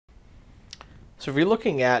So if you're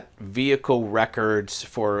looking at vehicle records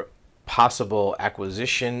for possible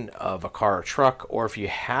acquisition of a car or truck, or if you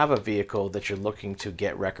have a vehicle that you're looking to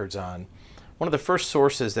get records on, one of the first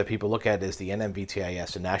sources that people look at is the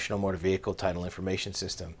NMVTIS, the National Motor Vehicle Title Information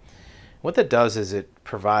System. What that does is it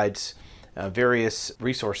provides various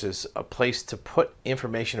resources, a place to put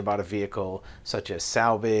information about a vehicle, such as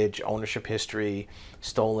salvage, ownership history,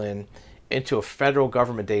 stolen, into a federal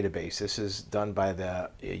government database. This is done by the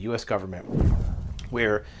U.S. government,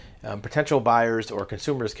 where potential buyers or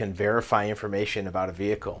consumers can verify information about a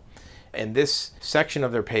vehicle. And this section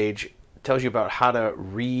of their page tells you about how to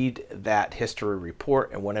read that history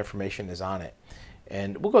report and what information is on it.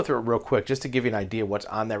 And we'll go through it real quick just to give you an idea what's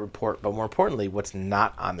on that report, but more importantly, what's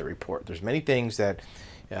not on the report. There's many things that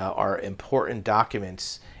are important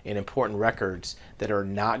documents and important records that are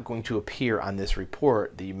not going to appear on this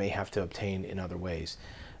report that you may have to obtain in other ways.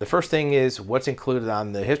 The first thing is what's included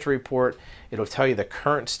on the history report. It'll tell you the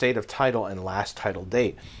current state of title and last title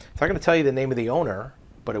date. It's not going to tell you the name of the owner,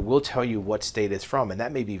 but it will tell you what state it's from, and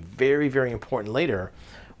that may be very, very important later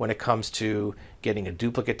when it comes to getting a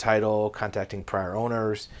duplicate title, contacting prior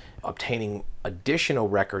owners, obtaining additional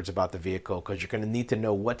records about the vehicle, because you're going to need to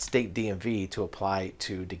know what state DMV to apply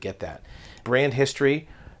to get that. Brand history.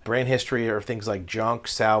 Brand history are things like junk,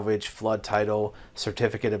 salvage, flood title,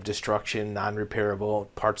 certificate of destruction, non-repairable,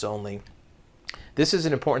 parts only. This is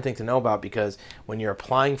an important thing to know about because when you're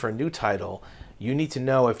applying for a new title, you need to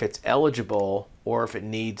know if it's eligible or if it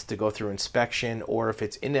needs to go through inspection or if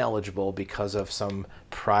it's ineligible because of some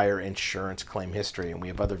prior insurance claim history, and we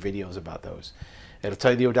have other videos about those. It'll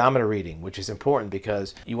tell you the odometer reading, which is important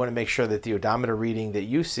because you want to make sure that the odometer reading that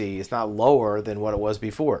you see is not lower than what it was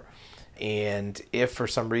before. And if for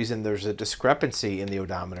some reason there's a discrepancy in the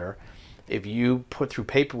odometer, if you put through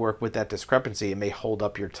paperwork with that discrepancy, it may hold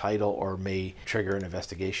up your title or may trigger an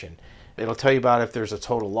investigation. It'll tell you about if there's a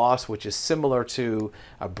total loss, which is similar to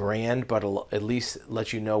a brand, but it'll at least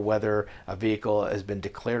let you know whether a vehicle has been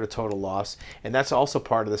declared a total loss. And that's also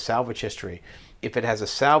part of the salvage history. If it has a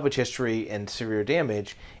salvage history and severe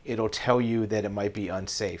damage, it'll tell you that it might be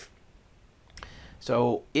unsafe.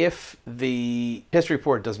 So if the history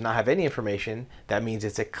report does not have any information, that means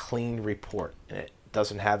it's a clean report and it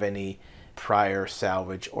doesn't have any prior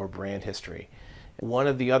salvage or brand history. One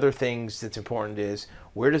of the other things that's important is,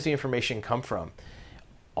 where does the information come from?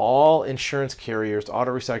 All insurance carriers,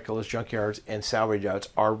 auto recyclers, junkyards, and salvage yards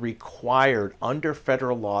are required under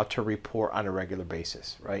federal law to report on a regular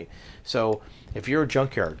basis, right? So if you're a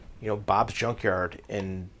junkyard, Bob's Junkyard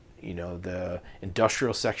in, the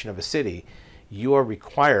industrial section of a city, you are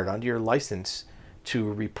required under your license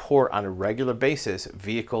to report on a regular basis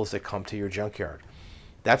vehicles that come to your junkyard.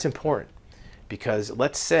 That's important because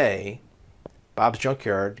let's say Bob's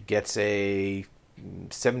Junkyard gets a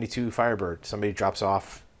 72 Firebird. Somebody drops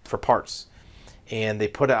off for parts and they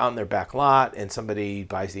put it out in their back lot and somebody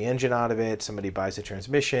buys the engine out of it, somebody buys the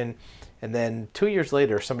transmission, and then 2 years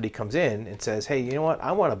later somebody comes in and says, hey, you know what,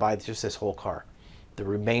 I want to buy just this whole car, the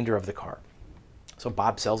remainder of the car. So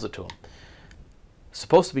Bob sells it to him. It's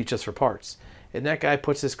supposed to be just for parts. And that guy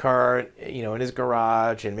puts his car, in his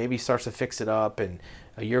garage and maybe starts to fix it up, and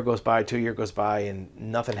a year goes by, 2 years goes by, and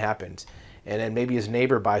nothing happens. And then maybe his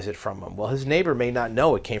neighbor buys it from him. Well, his neighbor may not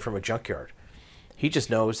know it came from a junkyard. He just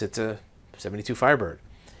knows it's a 72 Firebird.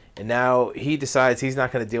 And now he decides he's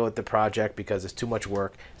not going to deal with the project because it's too much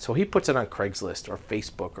work. So he puts it on Craigslist or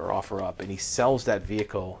Facebook or OfferUp, and he sells that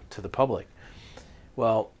vehicle to the public.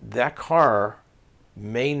 Well, that car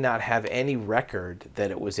may not have any record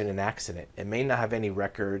that it was in an accident. It may not have any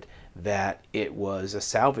record that it was a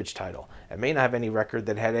salvage title. It may not have any record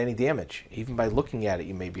that had any damage. Even by looking at it,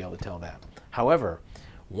 you may be able to tell that. However,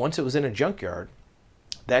 once it was in a junkyard,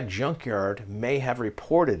 that junkyard may have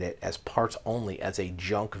reported it as parts only, as a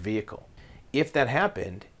junk vehicle. If that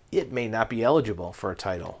happened, it may not be eligible for a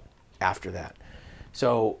title after that.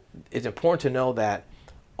 So it's important to know that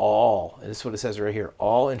and this is what it says right here,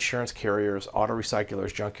 all insurance carriers, auto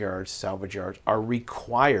recyclers, junkyards, salvage yards are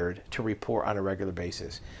required to report on a regular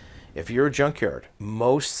basis. If you're a junkyard,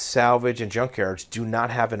 most salvage and junkyards do not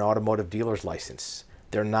have an automotive dealer's license.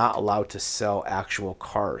 They're not allowed to sell actual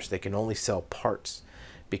cars. They can only sell parts.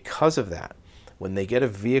 Because of that, when they get a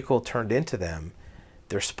vehicle turned into them,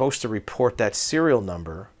 they're supposed to report that serial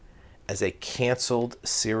number as a canceled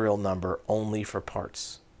serial number only for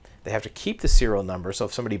parts. They have to keep the serial number, so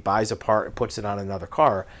if somebody buys a part and puts it on another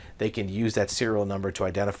car, they can use that serial number to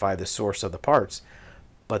identify the source of the parts,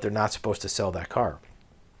 but they're not supposed to sell that car.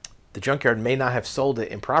 The junkyard may not have sold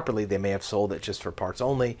it improperly. They may have sold it just for parts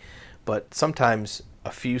only, but sometimes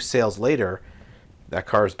a few sales later, that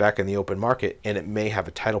car is back in the open market and it may have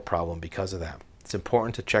a title problem because of that. It's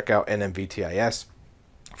important to check out NMVTIS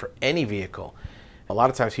for any vehicle. A lot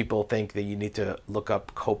of times people think that you need to look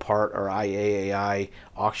up Copart or IAAI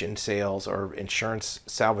auction sales or insurance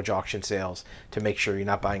salvage auction sales to make sure you're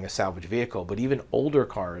not buying a salvage vehicle. But even older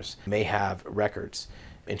cars may have records.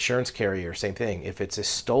 Insurance carrier, same thing. If it's a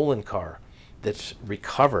stolen car that's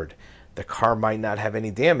recovered, the car might not have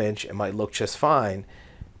any damage. It might look just fine,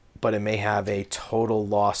 but it may have a total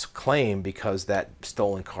loss claim because that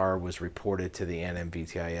stolen car was reported to the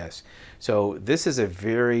NMVTIS. So this is a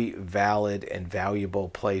very valid and valuable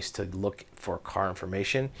place to look for car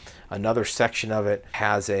information. Another section of it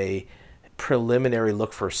has a preliminary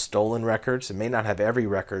look for stolen records. It may not have every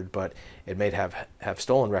record, but it may have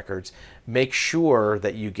stolen records. Make sure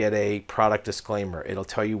that you get a product disclaimer. It'll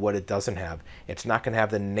tell you what it doesn't have. It's not going to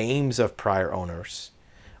have the names of prior owners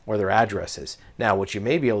or their addresses. Now, what you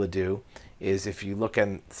may be able to do is, if you look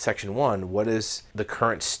in section 1, what is the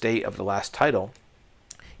current state of the last title?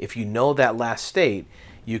 If you know that last state,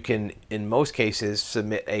 you can, in most cases,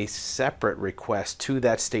 submit a separate request to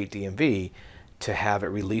that state DMV to have it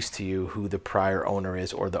released to you who the prior owner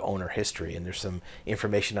is or the owner history. And there's some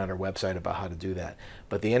information on our website about how to do that.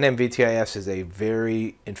 But the NMVTIS is a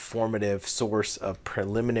very informative source of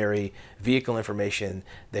preliminary vehicle information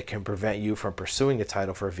that can prevent you from pursuing a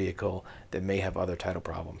title for a vehicle that may have other title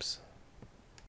problems.